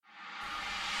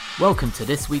Welcome to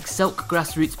this week's Selk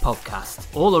Grassroots podcast,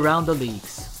 all around the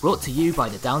leagues, brought to you by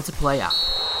the Down to Play app.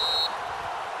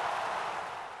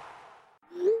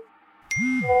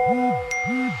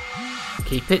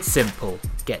 Keep it simple.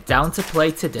 Get Down to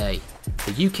Play today,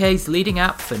 the UK's leading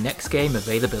app for next game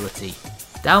availability.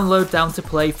 Download Down to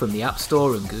Play from the App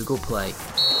Store and Google Play.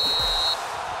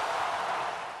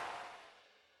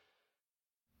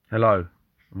 Hello,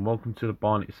 and welcome to the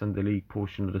Barnet Sunday League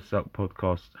portion of the Selk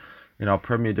podcast. In our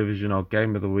Premier Division, our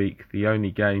game of the week, the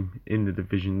only game in the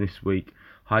division this week,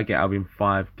 Highgate Albion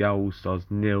 5, Gower All-Stars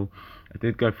 0. I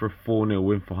did go for a 4-0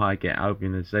 win for Highgate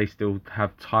Albion as they still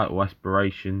have title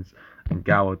aspirations and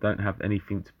Gower don't have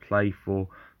anything to play for.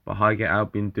 But Highgate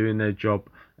Albion doing their job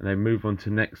and they move on to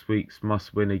next week's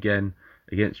must-win again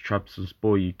against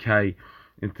Trabzonspor UK.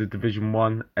 Into Division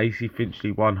 1, AC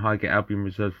Finchley 1, Highgate Albion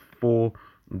Reserves 4.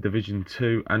 In Division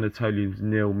 2, Anatolians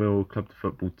 0, Millwall Club de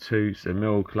Football 2. So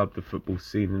Millwall Club de Football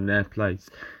seen in their place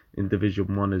in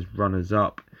Division 1 as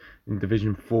runners-up. In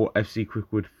Division 4, FC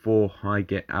Cricklewood 4,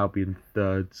 Highgate Albion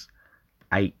thirds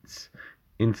 8.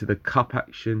 Into the Cup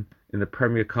action in the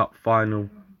Premier Cup final,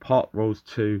 Park Rolls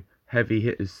 2, Heavy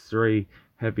Hitters 3.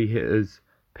 Heavy Hitters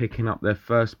picking up their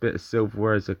first bit of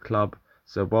silverware as a club.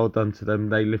 So well done to them.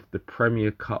 They lift the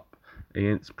Premier Cup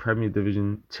against Premier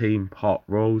Division team Park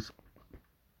Rolls.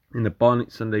 In the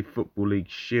Barnet Sunday Football League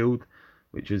Shield,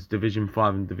 which is Division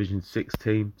 5 and Division 6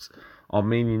 teams,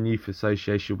 Armenian Youth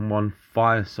Association 1,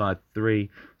 Fireside 3.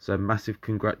 So massive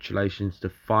congratulations to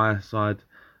Fireside,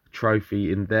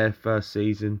 trophy in their first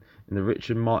season. In the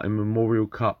Richard Martin Memorial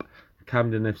Cup,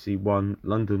 Camden FC 1,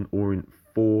 London Orient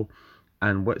 4,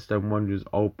 and Whetstone Wanderers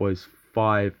Old Boys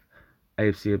 5,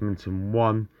 AFC Edmonton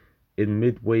 1. In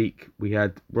midweek, we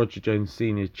had Roger Jones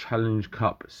Senior Challenge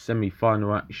Cup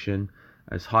semi-final action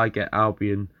as Highgate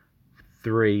Albion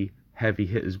 3, Heavy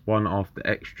Hitters 1 after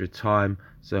extra time.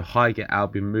 So Highgate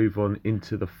Albion move on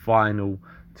into the final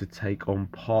to take on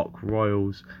Park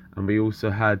Royals. And we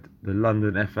also had the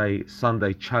London FA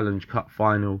Sunday Challenge Cup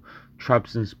final,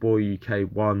 Trabzonspor UK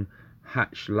 1,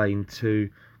 Hatch Lane 2.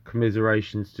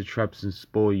 Commiserations to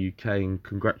Trabzonspor UK and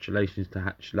congratulations to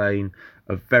Hatch Lane.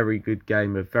 A very good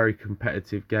game, a very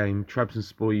competitive game.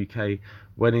 Trabzonspor UK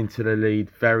went into the lead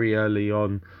very early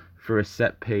on for a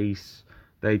set piece.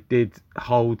 They did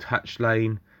hold Hatch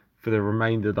Lane for the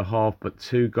remainder of the half, but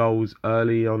 2 goals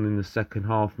early on in the second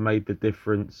half made the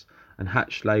difference, and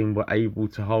Hatch Lane were able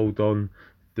to hold on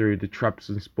through the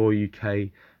Trabzonspor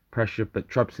UK pressure. But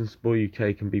Trabzonspor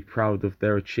UK can be proud of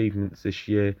their achievements this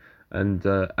year, and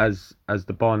as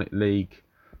the Barnet League,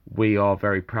 we are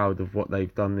very proud of what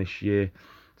they've done this year.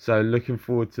 So looking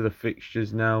forward to the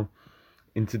fixtures now.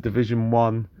 Into Division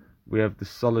 1, we have the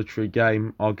solitary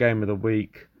game, our game of the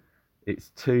week.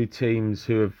 It's 2 teams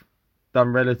who have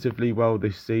done relatively well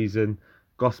this season.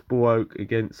 Gospel Oak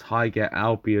against Highgate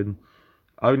Albion.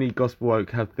 Only Gospel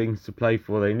Oak have things to play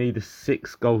for. They need a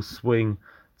 6-goal swing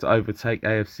to overtake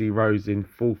AFC Rose in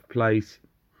 4th place.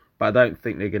 But I don't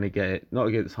think they're going to get it. Not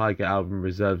against Highgate Albion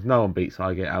Reserves. No one beats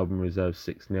Highgate Albion Reserves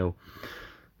 6-0.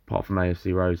 Apart from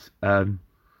AFC Rose. I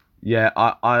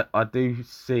do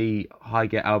see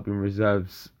Highgate Albion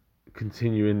Reserves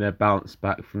continuing their bounce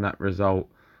back from that result.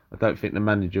 I don't think the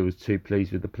manager was too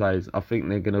pleased with the players. I think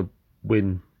they're going to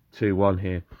win 2-1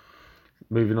 here.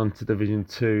 Moving on to Division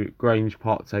 2, Grange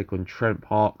Park take on Trent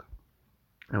Park,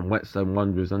 and Whetstone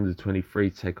Wanderers under 23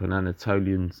 take on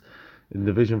Anatolians. In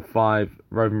Division 5,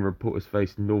 Roving Reporters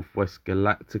face Northwest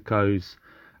Galacticos,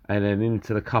 and then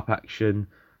into the cup action,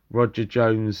 Roger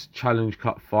Jones Challenge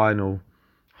Cup final,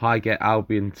 Highgate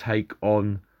Albion take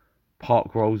on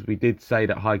Park Rolls. We did say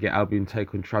that Highgate Albion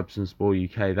take on Trabzonspor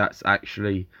UK. That's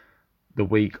actually the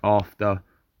week after.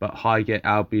 But Highgate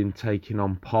Albion taking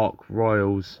on Park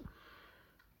Royals.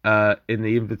 In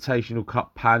the Invitational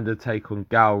Cup, Panda take on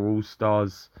Gower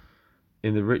All-Stars.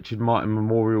 In the Richard Martin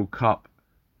Memorial Cup,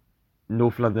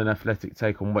 North London Athletic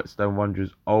take on Whetstone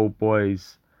Wanderers Old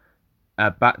Boys.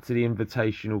 Back to the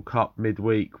Invitational Cup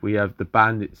midweek, we have the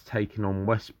Bandits taking on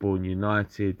Westbourne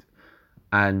United.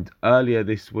 And earlier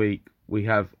this week, we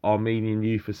have Armenian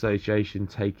Youth Association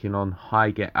taking on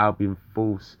Highgate Albion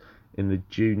Force in the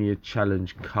Junior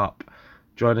Challenge Cup.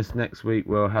 Join us next week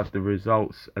where we'll have the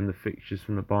results and the fixtures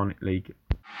from the Barnet League.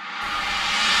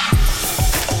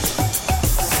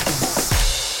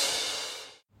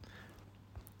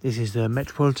 This is the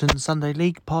Metropolitan Sunday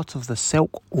League, part of the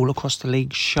Selk All Across the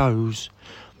League shows.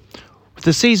 With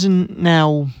the season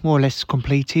now more or less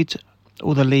completed,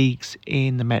 all the leagues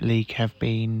in the Met League have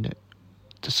been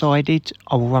decided.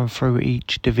 I will run through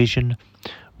each division,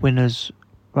 winners,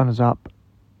 runners-up,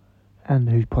 and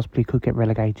who possibly could get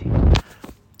relegated.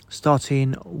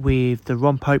 Starting with the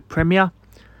Ron Pope Premier.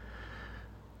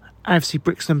 AFC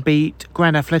Brixton beat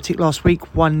Grand Athletic last week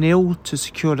 1-0 to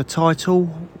secure the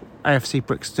title. AFC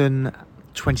Brixton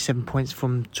 27 points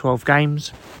from 12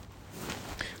 games.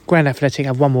 Grand Athletic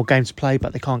have one more game to play,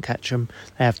 but they can't catch them.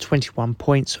 They have 21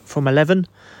 points from 11.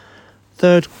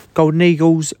 Third, Golden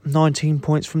Eagles 19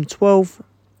 points from 12.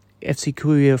 FC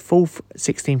Courier fourth,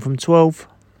 16 from 12.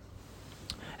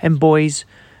 M Boys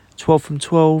 12 from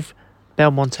 12.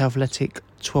 Belmont Athletic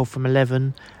 12 from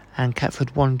 11. And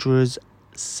Catford Wanderers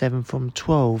 7 from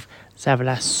 12.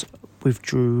 Zavalas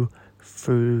withdrew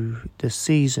through the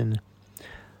season.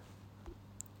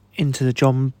 Into the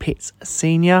John Pitts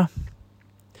Senior.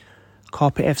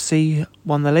 Carpet FC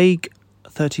won the league,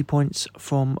 30 points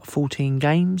from 14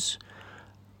 games.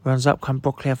 Runs up come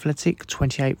Brockley Athletic,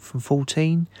 28 from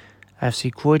 14.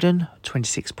 AFC Croydon,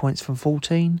 26 points from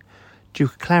 14.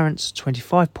 Duke of Clarence,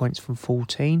 25 points from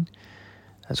 14.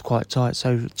 That's quite tight,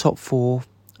 so the top four,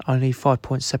 only 5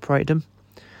 points separated them.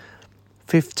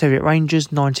 Fifth, Teviot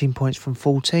Rangers, 19 points from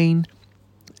 14.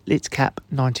 Leeds Cap,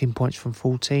 19 points from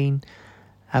 14.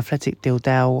 Athletic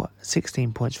Dildale,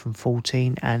 16 points from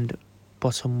 14. And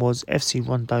bottom was FC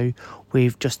Rondo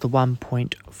with just the 1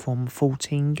 point from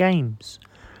 14 games.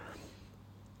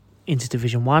 Into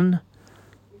Division 1,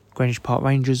 Greenwich Park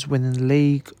Rangers winning the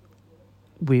league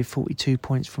with 42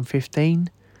 points from 15.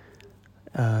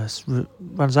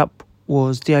 Runs up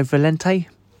was Dio Valente,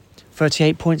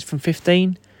 38 points from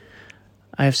 15.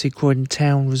 AFC Croydon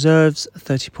Town Reserves,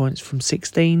 30 points from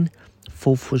 16.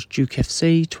 Fourth was Duke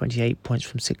FC, 28 points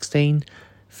from 16.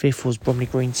 Fifth was Bromley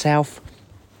Green South,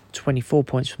 24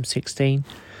 points from 16.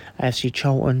 AFC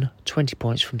Charlton, 20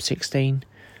 points from 16.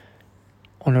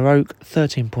 Honor Oak,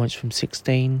 13 points from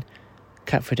 16.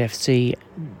 Catford FC,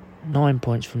 9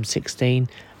 points from 16.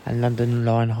 And London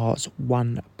Lionhearts,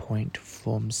 1 point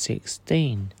from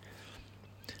 16.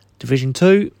 Division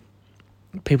 2,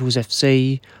 People's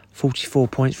FC, 44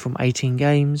 points from 18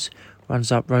 games.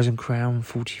 Runs up Rose and Crown,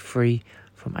 43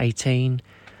 from 18.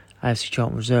 AFC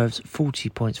Charlton Reserves, 40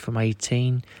 points from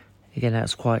 18. Again,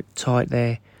 that's quite tight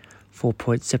there. 4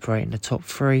 points separating the top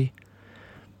three.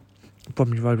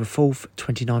 Bromley Road were fourth,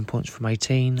 29 points from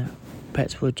 18.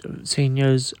 Petwood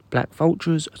Seniors, Black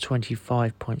Vultures,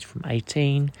 25 points from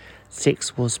 18.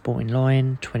 Sixth was Sporting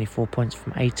Lion, 24 points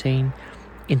from 18.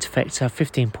 Interfector,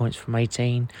 15 points from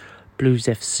 18. Blues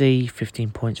FC,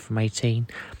 15 points from 18.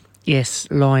 Yes,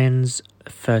 Lions,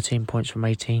 13 points from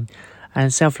 18.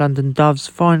 And South London Doves,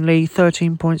 finally,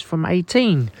 13 points from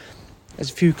 18.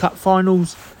 There's a few cup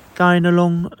finals going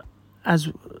along as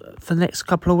for the next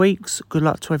couple of weeks. Good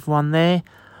luck to everyone there.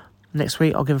 Next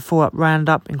week I'll give a full up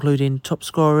roundup including top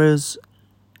scorers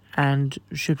and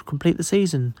should complete the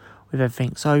season with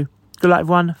everything. So good luck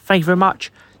everyone. Thank you very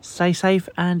much. Stay safe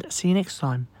and see you next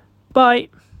time. Bye.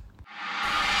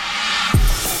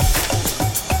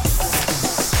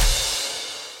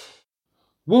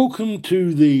 Welcome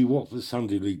to the Watford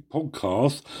Sunday League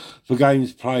podcast for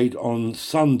games played on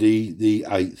Sunday the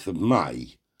 8th of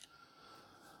May.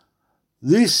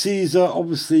 This is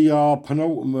obviously our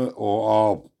penultimate or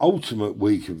our ultimate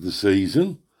week of the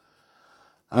season,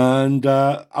 and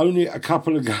only a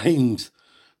couple of games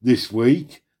this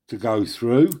week to go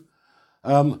through.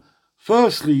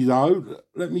 Firstly though,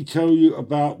 let me tell you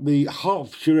about the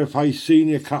Hertfordshire FA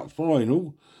Senior Cup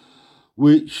final,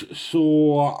 which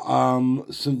saw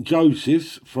St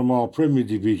Joseph's from our Premier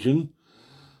Division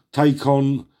take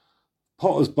on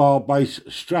Potters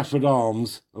Bar-based Stratford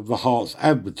Arms of the Hearts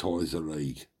Advertiser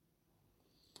League.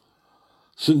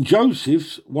 St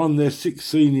Joseph's won their 6th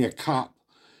Senior Cup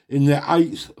in their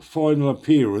 8th final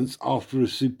appearance after a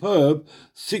superb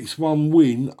 6-1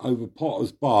 win over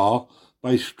Potters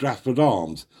Bar-based Stratford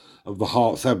Arms of the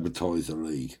Hearts Advertiser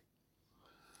League.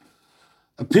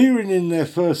 Appearing in their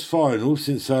first final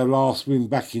since their last win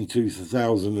back in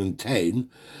 2010,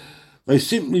 they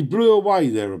simply blew away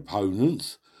their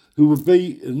opponents who had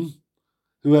beaten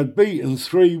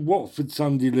 3 Watford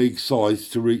Sunday League sides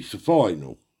to reach the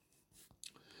final.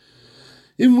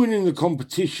 In winning the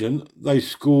competition, they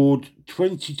scored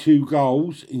 22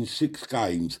 goals in 6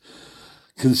 games,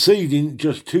 conceding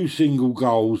just 2 single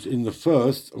goals in the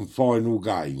first and final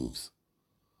games.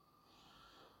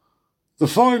 The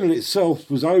final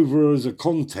itself was over as a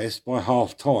contest by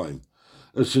half-time,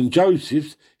 as St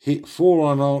Joseph's hit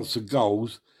 4 unanswered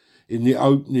goals in the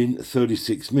opening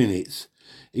 36 minutes,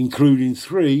 including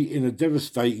 3 in a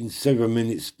devastating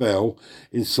 7-minute spell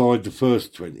inside the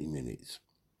first 20 minutes.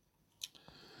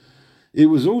 It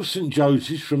was all St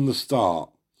Joseph's from the start,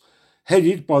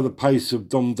 headed by the pace of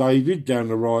Dom David down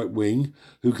the right wing,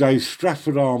 who gave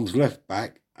Stratford Arms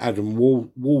left-back Adam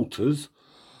Walters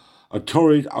a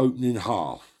torrid opening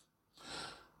half.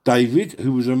 David,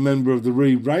 who was a member of the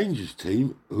Reed Rangers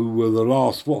team, who were the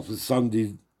last Watford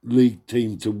Sunday League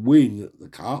team to win the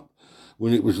Cup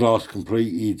when it was last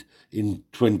completed in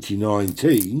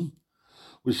 2019,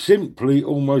 was simply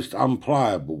almost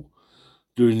unplayable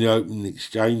during the opening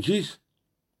exchanges.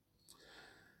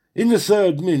 In the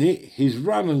 3rd minute, his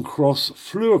run and cross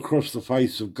flew across the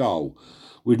face of goal,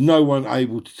 with no one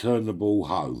able to turn the ball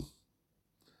home.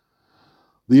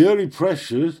 The early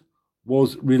pressure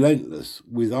was relentless,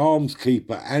 with Arms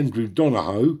keeper Andrew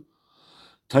Donohoe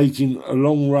taking a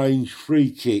long-range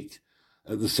free kick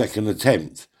at the second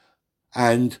attempt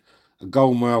and a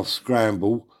goalmouth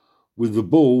scramble, with the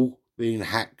ball being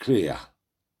hacked clear.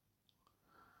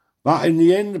 But in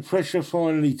the end, the pressure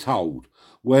finally told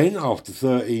when, after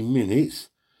 13 minutes,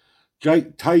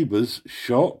 Jake Tabor's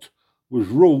shot was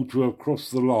ruled to have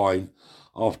crossed the line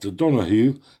after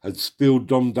Donohoe had spilled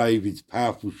Dom David's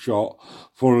powerful shot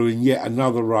following yet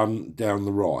another run down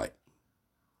the right.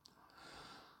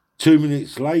 2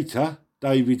 minutes later,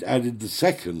 David added the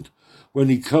second when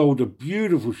he curled a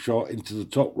beautiful shot into the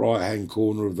top right-hand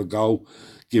corner of the goal,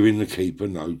 giving the keeper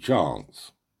no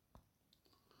chance.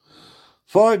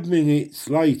 5 minutes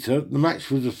later, the match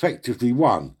was effectively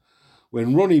won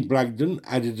when Ronnie Blagden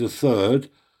added a third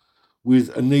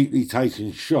with a neatly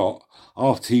taken shot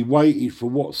after he waited for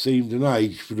what seemed an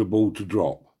age for the ball to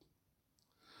drop.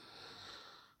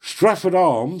 Stratford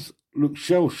Arms looked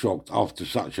shell-shocked after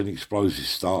such an explosive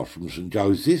start from St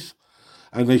Joseph's,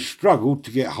 and they struggled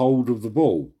to get hold of the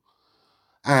ball,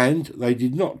 and they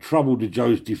did not trouble the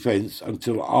Joes' defence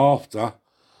until after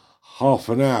half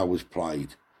an hour was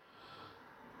played.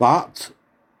 But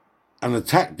an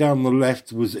attack down the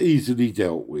left was easily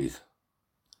dealt with.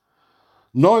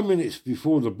 9 minutes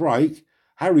before the break,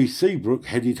 Harry Seabrook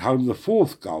headed home the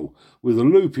 4th goal with a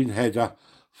looping header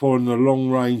following a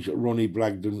long-range Ronnie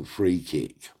Blagden free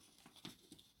kick.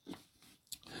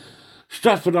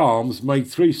 Stratford Arms made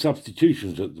 3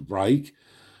 substitutions at the break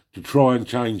to try and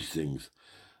change things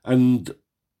and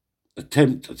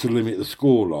attempt to limit the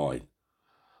scoreline.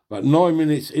 But 9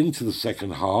 minutes into the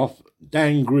second half,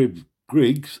 Dan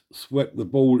Griggs swept the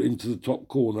ball into the top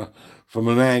corner from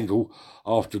an angle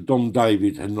after Dom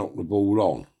David had knocked the ball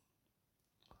on.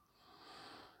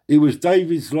 It was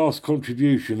David's last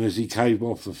contribution as he came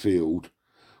off the field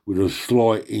with a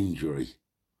slight injury.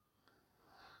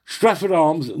 Stratford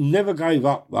Arms never gave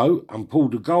up though and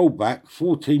pulled a goal back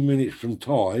 14 minutes from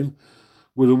time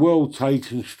with a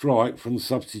well-taken strike from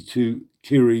substitute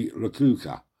Kiri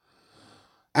Lukuka.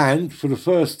 And for the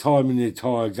first time in the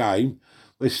entire game,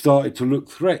 they started to look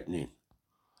threatening.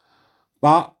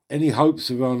 But any hopes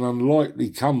of an unlikely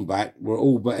comeback were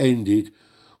all but ended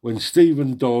when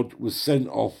Stephen Dodd was sent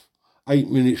off 8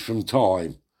 minutes from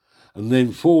time, and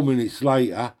then 4 minutes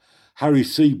later, Harry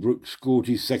Seabrook scored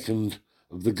his second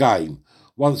of the game,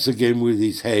 once again with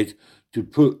his head to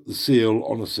put the seal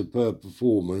on a superb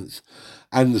performance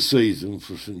and the season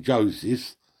for St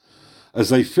Joseph's, as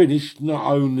they finished not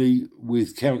only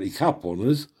with County Cup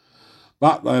honours,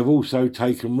 but they have also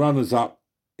taken runners-up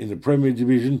in the Premier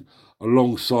Division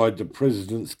alongside the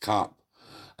President's Cup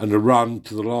and a run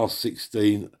to the last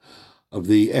 16 of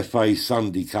the FA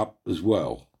Sunday Cup as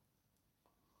well.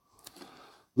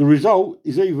 The result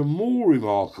is even more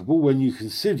remarkable when you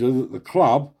consider that the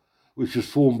club, which was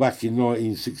formed back in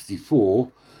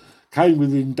 1964, came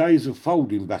within days of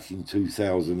folding back in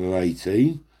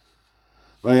 2018.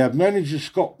 They have manager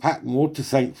Scott Patmore to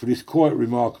thank for this quite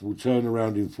remarkable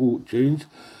turnaround in fortunes,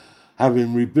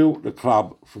 having rebuilt the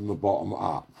club from the bottom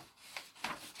up.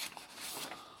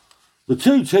 The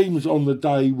 2 teams on the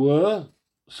day were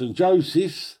St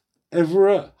Joseph's,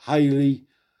 Everett, Hayley,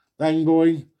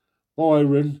 Bangboyne,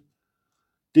 Byron,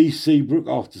 D. Seabrook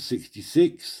after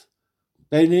 66,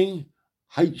 Benning,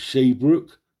 H.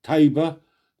 Seabrook, Tabor,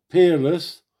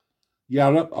 Peerless,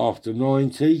 Yallop after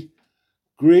 90,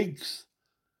 Griggs,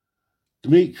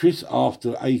 Demetrius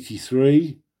after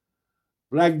 83,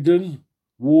 Blagden,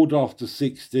 Ward after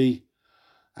 60,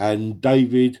 and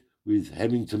David with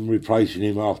Hemmington replacing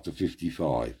him after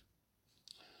 55.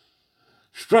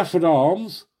 Stratford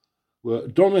Arms were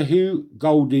Donohoe,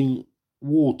 Golding,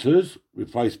 Waters,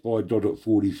 replaced by Dodd at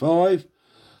 45,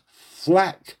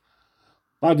 Flack,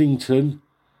 Buddington,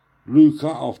 Luca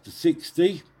after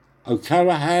 60,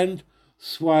 O'Callaghan,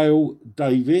 Swale,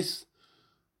 Davis,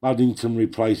 Buddington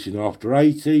replacing after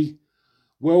 80,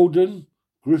 Weldon,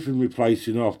 Griffin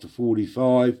replacing after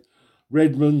 45,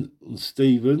 Redmond and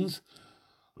Stevens,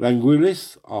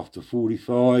 Languillis after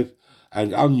 45,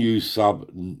 and unused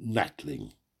sub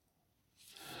Natling.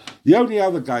 The only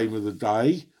other game of the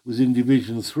day was in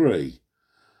Division 3,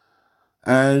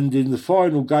 And in the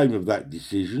final game of that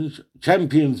decision,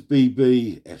 champions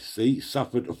BBFC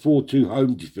suffered a 4-2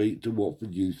 home defeat to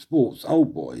Watford Youth Sports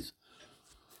Old Boys,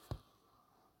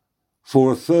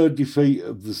 for a third defeat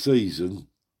of the season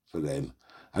for them.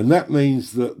 And that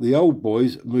means that the Old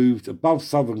Boys moved above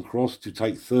Southern Cross to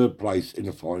take third place in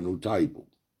the final table.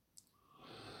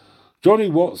 Johnny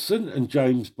Watson and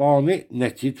James Barnett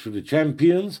netted for the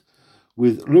champions,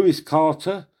 with Lewis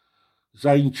Carter,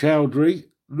 Zane Chowdhury,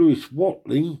 Lewis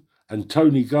Watling and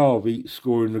Tony Garvey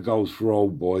scoring the goals for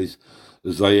Old Boys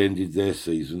as they ended their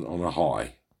season on a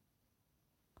high.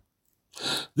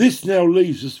 This now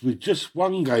leaves us with just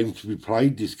one game to be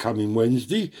played this coming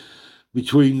Wednesday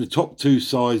between the top two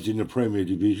sides in the Premier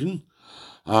Division,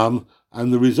 and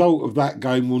the result of that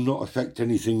game will not affect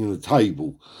anything in the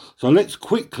table. So let's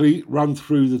quickly run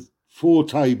through the four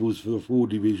tables for the four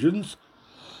divisions.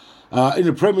 In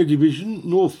the Premier Division,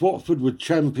 North Watford were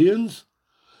champions,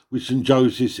 with St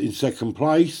Joseph's in second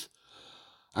place,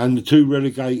 and the two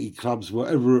relegated clubs were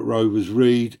Everett Rovers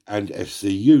Reed and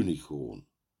FC Unicorn.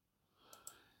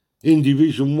 In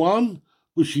Division 1,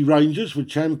 Bushy Rangers were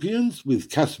champions, with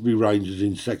Casterbury Rangers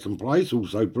in second place,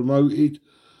 also promoted,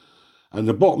 and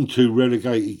the bottom two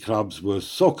relegated clubs were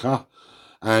Soccer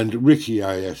and Ricky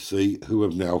AFC, who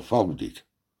have now folded.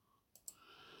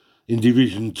 In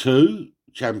Division 2,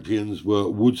 champions were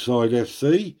Woodside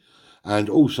FC, and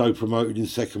also promoted in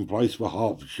second place were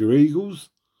Hertfordshire Eagles.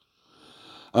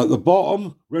 At the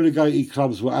bottom, relegated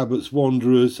clubs were Abbots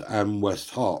Wanderers and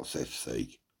West Herts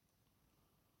FC.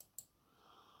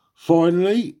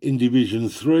 Finally, in Division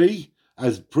 3,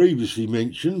 as previously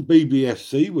mentioned,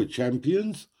 BBFC were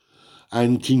champions,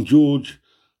 and King George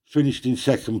finished in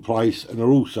second place and are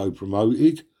also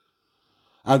promoted.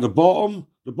 At the bottom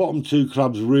two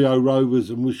clubs, Rio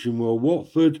Rovers and Wishing Well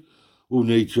Watford, will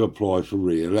need to apply for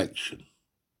re-election.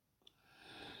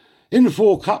 In the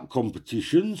four cup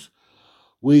competitions,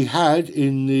 we had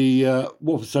in the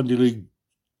Watford Sunday League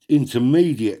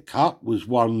Intermediate Cup was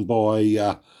won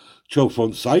by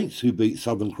Chalfont Saints, who beat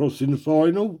Southern Cross in the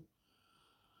final.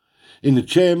 In the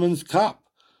Chairman's Cup,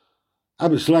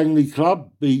 Abbots Langley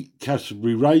Club beat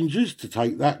Casterbury Rangers to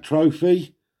take that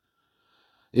trophy.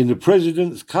 In the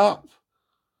President's Cup,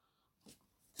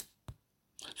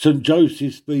 St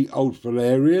Joseph's beat Old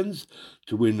Falerians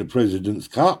to win the President's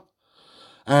Cup.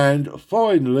 And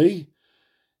finally,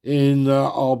 in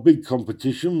our big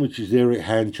competition, which is the Eric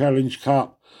Hand Challenge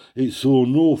Cup, it saw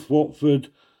North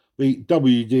Watford beat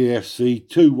WDFC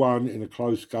 2-1 in a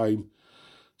close game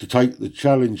to take the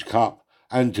Challenge Cup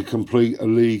and to complete a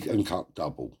league and cup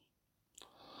double.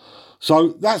 So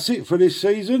that's it for this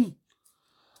season.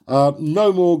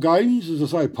 No more games, as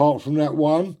I say, apart from that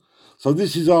one. So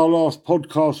this is our last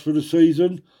podcast for the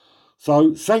season.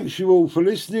 So thanks you all for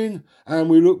listening, and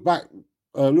we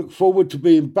look forward to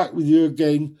being back with you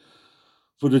again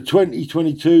for the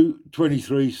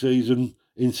 2022-23 season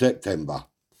in September.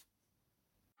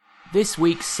 This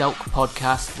week's Selk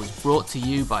podcast was brought to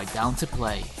you by Down to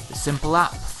Play, the simple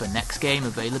app for next game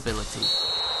availability.